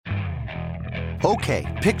Okay,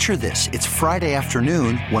 picture this. It's Friday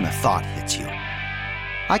afternoon when a thought hits you.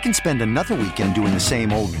 I can spend another weekend doing the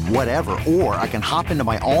same old whatever, or I can hop into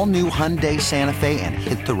my all-new Hyundai Santa Fe and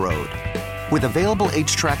hit the road. With available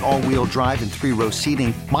H-Track all-wheel drive and 3-row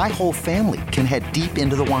seating, my whole family can head deep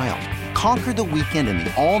into the wild. Conquer the weekend in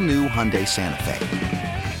the all-new Hyundai Santa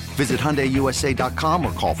Fe. Visit HyundaiUSA.com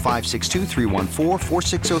or call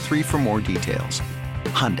 562-314-4603 for more details.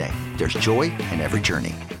 Hyundai, there's joy in every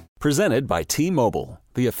journey. Presented by T-Mobile,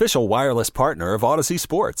 the official wireless partner of Odyssey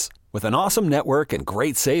Sports. With an awesome network and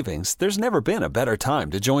great savings, there's never been a better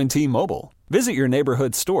time to join T-Mobile. Visit your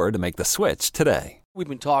neighborhood store to make the switch today. We've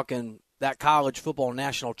been talking that college football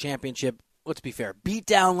national championship, let's be fair, beat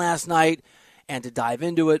down last night, and to dive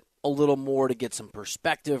into it a little more to get some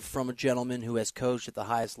perspective from a gentleman who has coached at the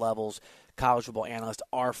highest levels, college football analyst,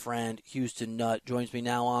 our friend Houston Nutt, joins me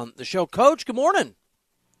now on the show. Coach, good morning.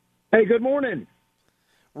 Hey, good morning.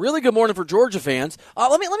 Really good morning for Georgia fans.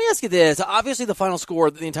 Let me ask you this. Obviously, the final score,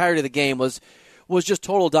 the entirety of the game was just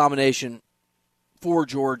total domination for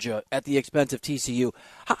Georgia at the expense of TCU.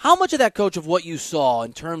 How much of that, Coach, of what you saw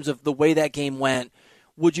in terms of the way that game went,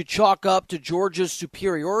 would you chalk up to Georgia's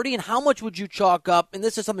superiority, and how much would you chalk up, and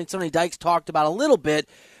this is something Sonny Dykes talked about a little bit,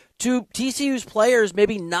 to TCU's players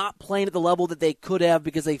maybe not playing at the level that they could have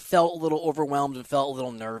because they felt a little overwhelmed and felt a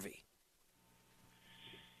little nervy?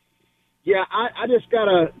 Yeah, I just got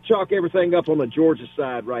to chalk everything up on the Georgia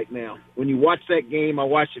side right now. When you watch that game, I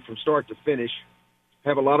watched it from start to finish.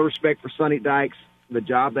 Have a lot of respect for Sonny Dykes, the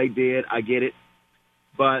job they did. I get it.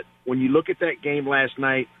 But when you look at that game last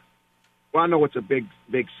night, well, I know it's a big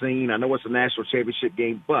scene. I know it's a national championship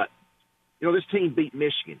game. But, you know, this team beat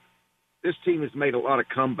Michigan. This team has made a lot of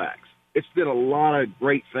comebacks. It's did a lot of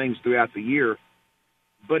great things throughout the year.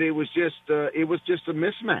 But it was just a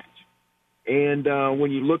mismatch. And when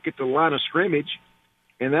you look at the line of scrimmage,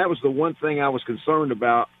 and that was the one thing I was concerned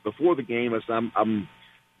about before the game, is I'm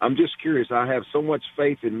just curious. I have so much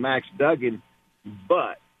faith in Max Duggan,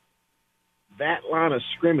 but that line of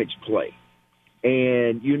scrimmage play,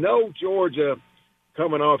 and you know Georgia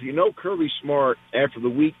coming off, you know Kirby Smart after the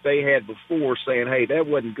week they had before saying, hey, that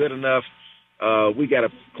wasn't good enough. We got to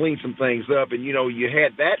clean some things up. And, you know, you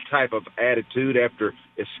had that type of attitude after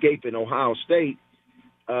escaping Ohio State.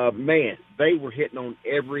 Man, they were hitting on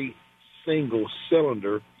every single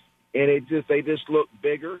cylinder, and they just looked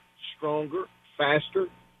bigger, stronger, faster.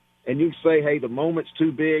 And you can say, hey, the moment's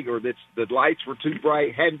too big, or the lights were too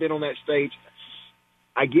bright, hadn't been on that stage.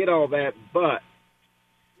 I get all that, but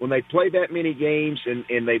when they play that many games and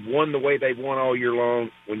they've won the way they've won all year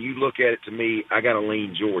long, when you look at it, to me, I got to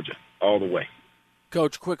lean Georgia all the way.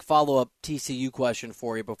 Coach, quick follow-up TCU question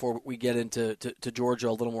for you before we get into Georgia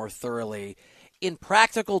a little more thoroughly. In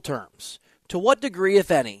practical terms, to what degree, if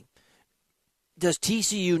any, does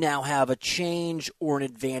TCU now have a change or an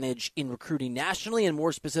advantage in recruiting nationally, and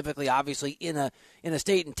more specifically, obviously, in a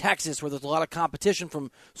state in Texas where there's a lot of competition from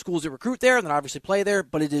schools that recruit there and then obviously play there,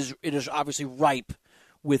 but it is obviously ripe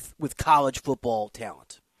with college football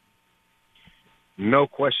talent? No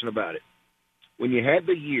question about it. When you had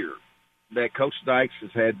the year that Coach Dykes has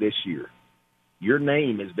had this year, your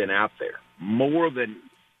name has been out there more than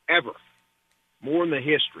ever. More in the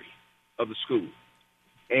history of the school.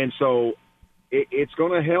 And so it's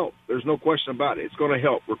going to help. There's no question about it. It's going to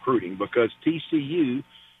help recruiting because TCU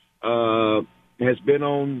has been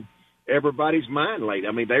on everybody's mind lately.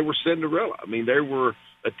 I mean, they were Cinderella. I mean, they were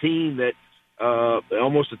a team that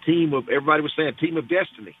almost a team of, everybody was saying, a team of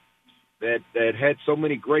destiny that had so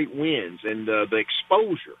many great wins. And the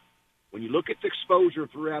exposure, when you look at the exposure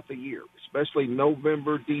throughout the year, especially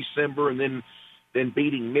November, December, and then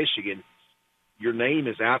beating Michigan, your name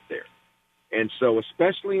is out there. And so,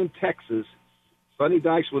 especially in Texas, Sonny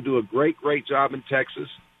Dykes will do a great job in Texas.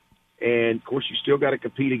 And, of course, you still got to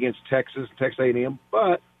compete against Texas A&M.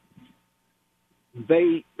 But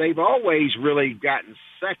they've always really gotten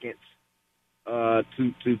second to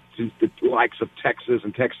the likes of Texas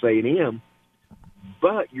and Texas A&M.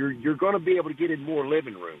 But you're going to be able to get in more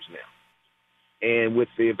living rooms now. And with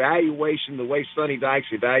the evaluation, the way Sonny Dykes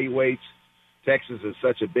evaluates Texas is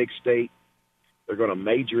such a big state, they're going to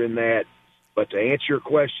major in that. But to answer your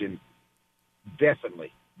question,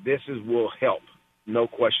 definitely, will help. No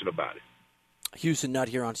question about it. Houston Nutt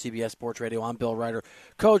here on CBS Sports Radio. I'm Bill Ryder.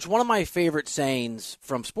 Coach, one of my favorite sayings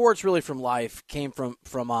from sports, really from life, came from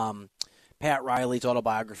Pat Riley's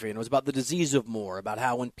autobiography, and it was about the disease of more, about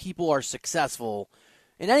how when people are successful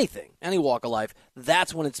in anything, any walk of life,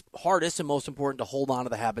 that's when it's hardest and most important to hold on to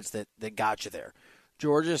the habits that got you there.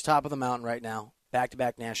 Georgia's top of the mountain right now,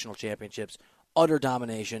 back-to-back national championships, utter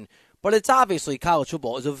domination. But it's obviously college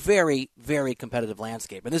football is a very, very competitive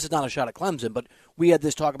landscape. And this is not a shot at Clemson, but we had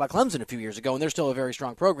this talk about Clemson a few years ago, and they're still a very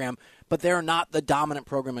strong program, but they're not the dominant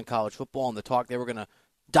program in college football. And the talk they were going to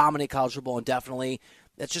dominate college football indefinitely,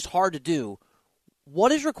 that's just hard to do.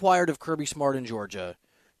 What is required of Kirby Smart in Georgia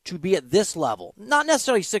to be at this level? Not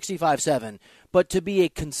necessarily 65-7, but to be a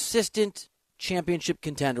consistent championship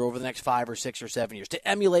contender over the next 5 or 6 or 7 years, to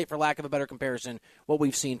emulate, for lack of a better comparison, what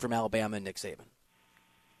we've seen from Alabama and Nick Saban?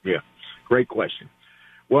 Yeah, great question.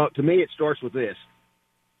 Well, to me, it starts with this.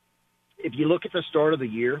 If you look at the start of the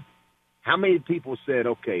year, how many people said,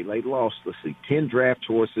 okay, they lost, 10 draft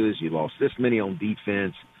choices, you lost this many on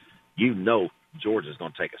defense, you know Georgia's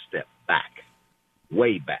going to take a step back,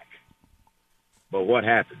 way back. But what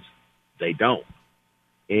happens? They don't.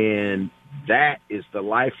 And that is the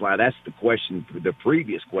lifeline. That's the question, the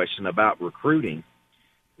previous question about recruiting.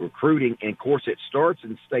 And, of course, it starts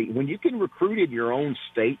in state. When you can recruit in your own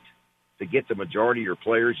state to get the majority of your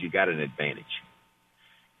players, you got an advantage.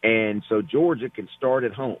 And so Georgia can start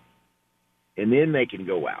at home, and then they can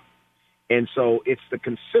go out. And so it's the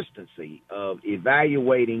consistency of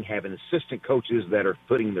evaluating, having assistant coaches that are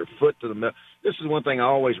putting their foot to the middle. This is one thing I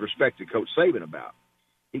always respected Coach Saban about.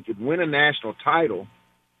 He could win a national title,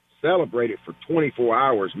 celebrate it for 24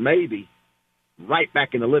 hours, maybe right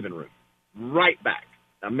back in the living room, right back.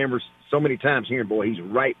 I remember so many times hearing, boy, he's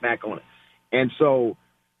right back on it. And so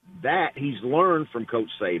that he's learned from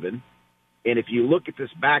Coach Saban. And if you look at this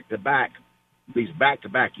these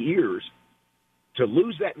back-to-back years, to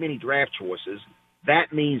lose that many draft choices,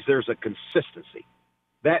 that means there's a consistency.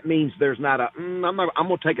 That means there's not I'm going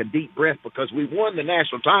to take a deep breath because we won the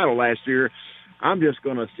national title last year. I'm just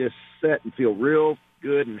going to just sit and feel real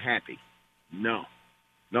good and happy. No,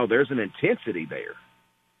 there's an intensity there.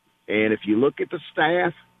 And if you look at the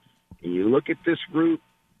staff and you look at this group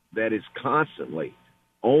that is constantly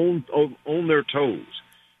on their toes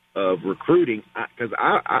of recruiting, because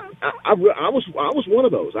I was one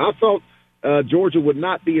of those. I thought Georgia would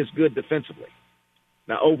not be as good defensively.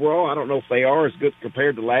 Now, overall, I don't know if they are as good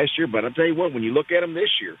compared to last year, but I'll tell you what, when you look at them this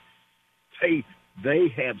year, they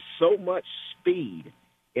have so much speed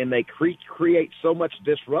and they create so much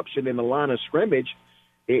disruption in the line of scrimmage.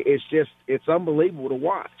 It's unbelievable to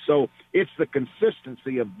watch. So it's the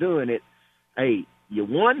consistency of doing it. Hey, you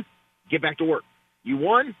won, get back to work. You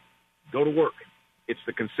won, go to work. It's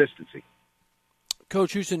the consistency.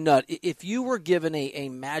 Coach Houston Nutt, if you were given a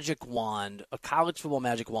magic wand, a college football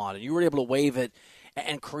magic wand, and you were able to wave it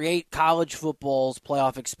and create college football's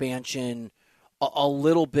playoff expansion a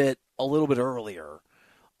little bit earlier,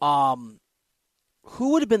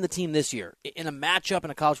 who would have been the team this year in a matchup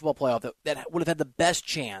in a college football playoff that would have had the best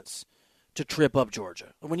chance to trip up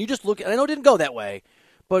Georgia? When you just look at, I know it didn't go that way,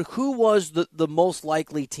 but who was the most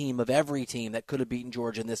likely team of every team that could have beaten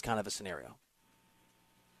Georgia in this kind of a scenario?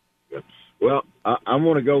 Well, I'm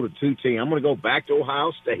going to go to two teams. I'm going to go back to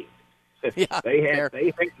Ohio State. Yeah, they had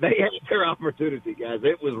their opportunity, guys.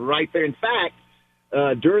 It was right there. In fact,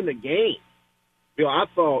 during the game, I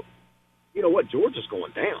thought, you know what, Georgia's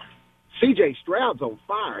going down. C.J. Stroud's on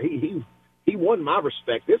fire. He won my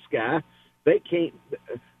respect. This guy, they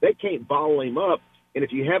can't bottle him up. And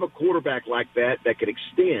if you have a quarterback like that could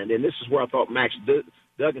extend, and this is where I thought Max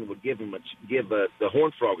Duggan would give the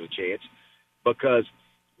Horned Frogs a chance, because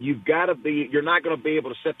you're not going to be able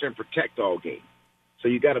to sit there and protect all game. So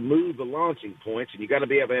you got to move the launching points, and you got to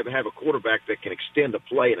be able to have a quarterback that can extend a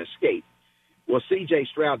play and escape. Well, C.J.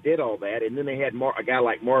 Stroud did all that, and then they had a guy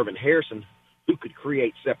like Marvin Harrison who could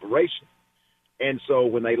create separation. And so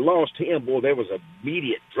when they lost him, boy, there was an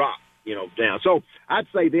immediate drop, down. So I'd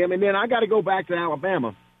say them. And then I got to go back to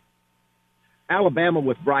Alabama. Alabama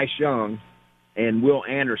with Bryce Young and Will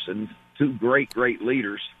Anderson, two great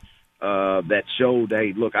leaders that showed,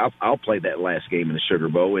 hey, look, I'll play that last game in the Sugar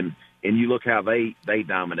Bowl. And you look how they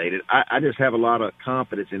dominated. I just have a lot of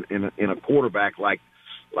confidence in a quarterback like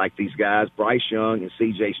these guys, Bryce Young and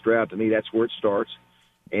C.J. Stroud. To me, that's where it starts.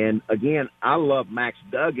 And, again, I love Max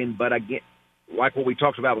Duggan, but, again, like what we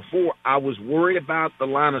talked about before, I was worried about the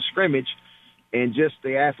line of scrimmage and just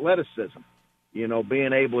the athleticism,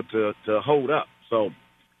 being able to hold up. So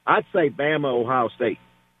I'd say Bama, Ohio State.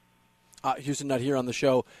 Houston Nutt here on the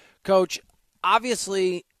show. Coach,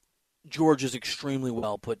 obviously Georgia's extremely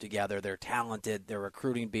well put together. They're talented. They're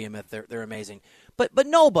recruiting behemoth. They're amazing. But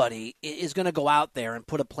nobody is going to go out there and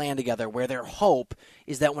put a plan together where their hope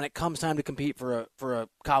is that when it comes time to compete for a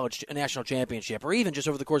national championship, or even just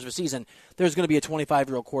over the course of a season, there's going to be a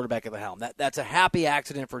 25-year-old quarterback at the helm. That's a happy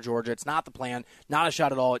accident for Georgia. It's not the plan. Not a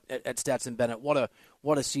shot at all at Stetson Bennett. What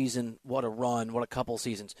a season. What a run. What a couple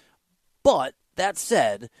seasons. But that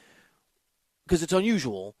said, because it's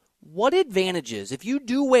unusual, What advantages, if you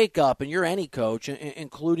do wake up and you're any coach,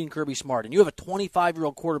 including Kirby Smart, and you have a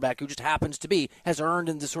 25-year-old quarterback who just happens to has earned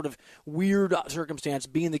in this sort of weird circumstance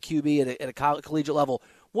being the QB at a collegiate level,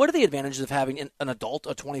 what are the advantages of having an adult,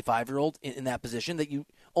 a 25-year-old, in that position that you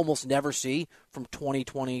almost never see from 20,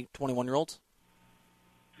 21-year-olds?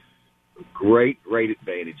 Great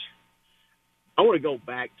advantage. I want to go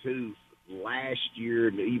back to last year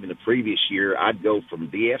and even the previous year. I'd go from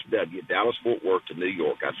DFW, Dallas-Fort Worth, to New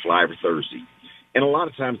York. I'd fly every Thursday. And a lot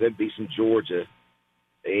of times there'd be some Georgia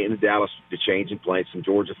in Dallas, the changing planes, some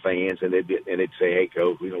Georgia fans, and they'd say, "Hey,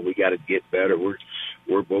 Coach, we got to get better.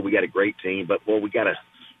 We got a great team, but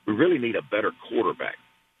we really need a better quarterback."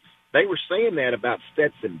 They were saying that about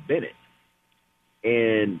Stetson Bennett,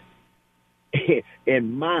 and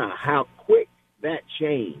how quick that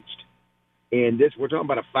changed. And we're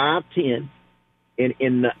talking about a 5'10", and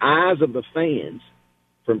in the eyes of the fans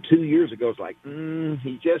from 2 years ago, it's like,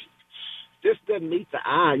 he just doesn't meet the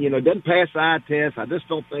eye. Doesn't pass the eye test. I just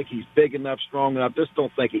don't think he's big enough, strong enough. Just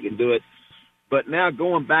don't think he can do it. But now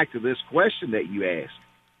going back to this question that you asked,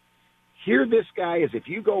 here this guy is. If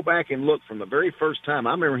you go back and look from the very first time,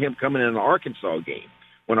 I remember him coming in an Arkansas game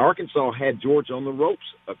when Arkansas had Georgia on the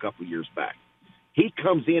ropes a couple years back. He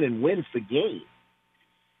comes in and wins the game.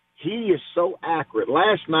 He is so accurate.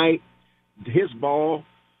 Last night, his ball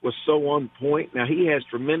was so on point. Now, he has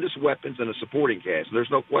tremendous weapons and a supporting cast.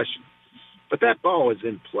 There's no question. But that ball is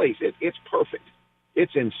in place. It's perfect.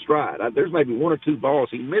 It's in stride. There's maybe one or two balls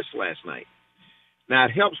he missed last night. Now,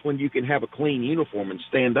 it helps when you can have a clean uniform and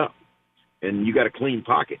stand up, and you got a clean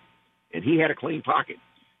pocket. And he had a clean pocket.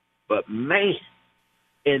 But, man,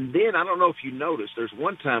 and then I don't know if you noticed, there's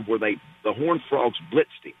one time where the Horned Frogs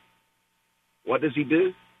blitzed him. What does he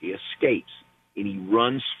do? He escapes, and he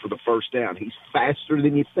runs for the first down. He's faster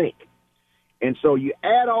than you think. And so you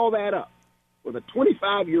add all that up with a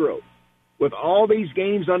 25-year-old with all these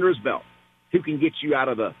games under his belt who can get you out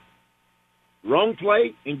of the wrong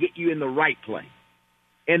play and get you in the right play.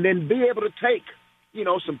 And then be able to take,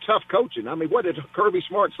 some tough coaching. I mean, what did Kirby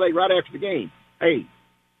Smart say right after the game? Hey,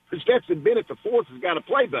 Stetson Bennett the fourth has got to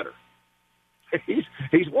play better.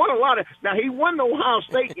 He's won a lot of – now, he won the Ohio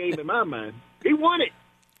State game in my mind. He won it.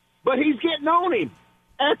 But he's getting on him.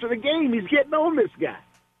 After the game, he's getting on this guy.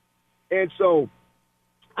 And so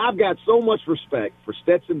I've got so much respect for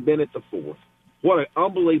Stetson Bennett IV. What an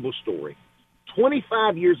unbelievable story.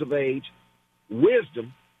 25 years of age,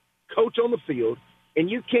 wisdom, coach on the field,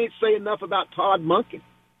 and you can't say enough about Todd Monken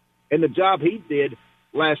and the job he did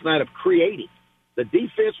last night of creating. The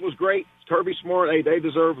defense was great. Kirby Smart, they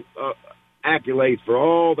deserve accolades for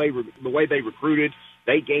all the way they recruited,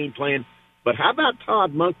 they game planned. But how about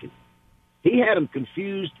Todd Monken? He had them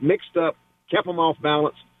confused, mixed up, kept them off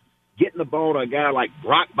balance, getting the ball to a guy like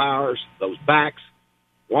Brock Bowers, those backs,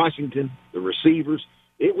 Washington, the receivers.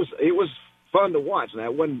 It was fun to watch. Now,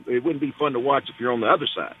 it wouldn't be fun to watch if you're on the other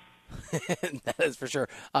side. That is for sure.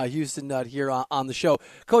 Houston Nutt here on the show.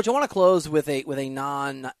 Coach, I want to close with a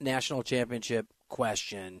non-national championship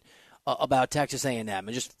question about Texas A&M.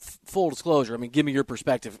 And just full disclosure, give me your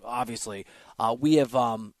perspective, obviously.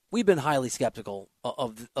 We've been highly skeptical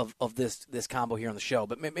of this combo here on the show,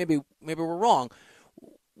 but maybe we're wrong.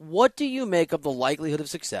 What do you make of the likelihood of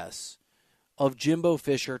success of Jimbo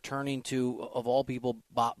Fisher turning to, of all people,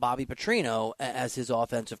 Bobby Petrino as his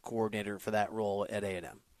offensive coordinator for that role at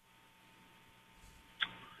A&M?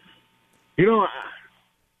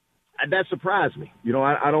 That surprised me.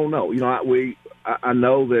 I don't know. I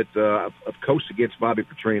know that I've coached against Bobby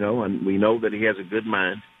Petrino, and we know that he has a good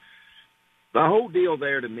mind. The whole deal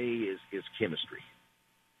there to me is chemistry.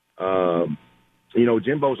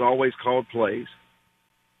 Jimbo's always called plays,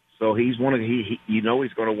 so he's going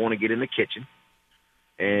to want to get in the kitchen,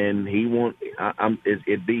 and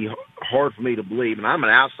it'd be hard for me to believe, and I'm an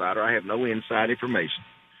outsider, I have no inside information,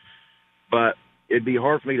 but it'd be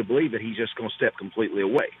hard for me to believe that he's just going to step completely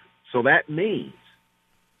away. So that means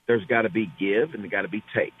there's got to be give and there's got to be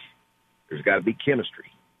take. There's got to be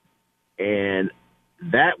chemistry, and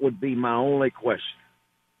that would be my only question.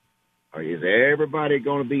 Is everybody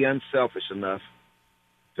going to be unselfish enough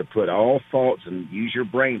to put all thoughts and use your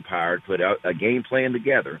brain power to put a game plan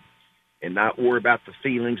together and not worry about the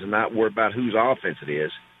feelings and not worry about whose offense it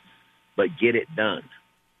is, but get it done?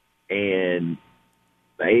 And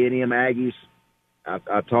the A&M Aggies,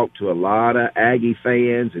 I talked to a lot of Aggie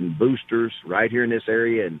fans and boosters right here in this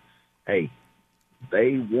area, and, hey,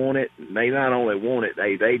 they want it. They not only want it,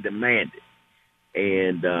 they demand it.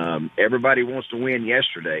 And everybody wants to win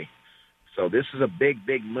yesterday. So this is a big,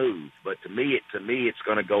 big move. But to me, it's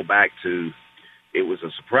going to go back to it was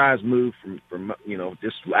a surprise move from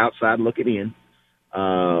just outside looking in.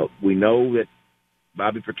 We know that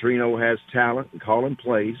Bobby Petrino has talent and calling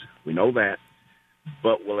plays. We know that.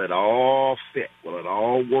 But will it all fit? Will it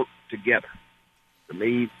all work together? To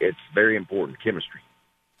me, it's very important, chemistry.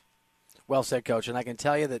 Well said, Coach. And I can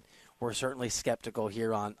tell you that we're certainly skeptical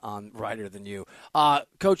here on Rider Than You.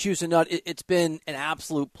 Coach Houston Nutt, it's been an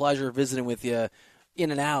absolute pleasure visiting with you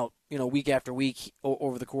in and out, week after week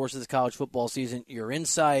over the course of this college football season. Your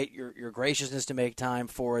insight, your graciousness to make time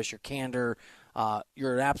for us, your candor.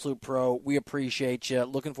 You're an absolute pro. We appreciate you.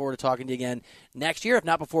 Looking forward to talking to you again next year, if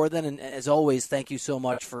not before then. And as always, thank you so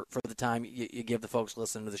much for the time you give the folks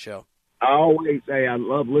listening to the show. I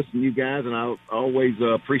love listening to you guys, and I always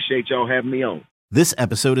appreciate y'all having me on. This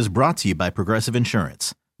episode is brought to you by Progressive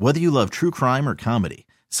Insurance. Whether you love true crime or comedy,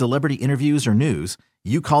 celebrity interviews or news,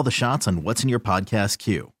 you call the shots on what's in your podcast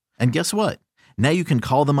queue. And guess what? Now you can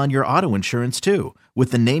call them on your auto insurance too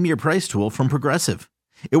with the Name Your Price tool from Progressive.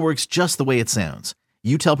 It works just the way it sounds.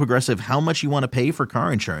 You tell Progressive how much you want to pay for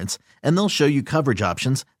car insurance, and they'll show you coverage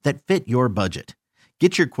options that fit your budget.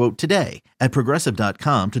 Get your quote today at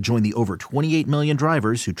Progressive.com to join the over 28 million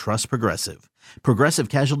drivers who trust Progressive. Progressive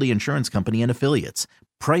Casualty Insurance Company and Affiliates.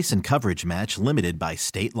 Price and coverage match limited by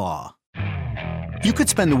state law. You could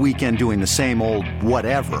spend the weekend doing the same old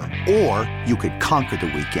whatever, or you could conquer the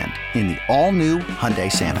weekend in the all-new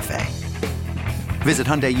Hyundai Santa Fe. Visit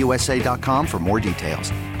HyundaiUSA.com for more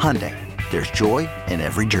details. Hyundai, there's joy in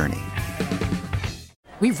every journey.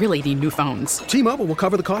 We really need new phones. T-Mobile will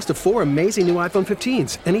cover the cost of 4 amazing new iPhone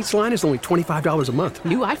 15s, and each line is only $25 a month.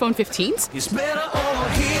 New iPhone 15s? It's better over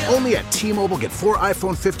here. Only at T-Mobile, get 4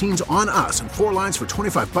 iPhone 15s on us and 4 lines for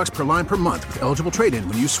 $25 per line per month with eligible trade-in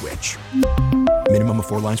when you switch. Minimum of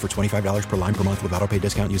 4 lines for $25 per line per month with autopay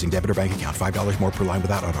discount using debit or bank account. $5 more per line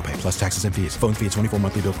without autopay, plus taxes and fees. Phone fee at 24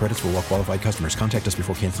 monthly bill credits for well-qualified customers. Contact us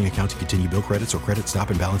before canceling account to continue bill credits or credit stop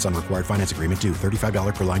and balance on required finance agreement due.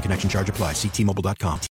 $35 per line connection charge applies. See T-Mobile.com.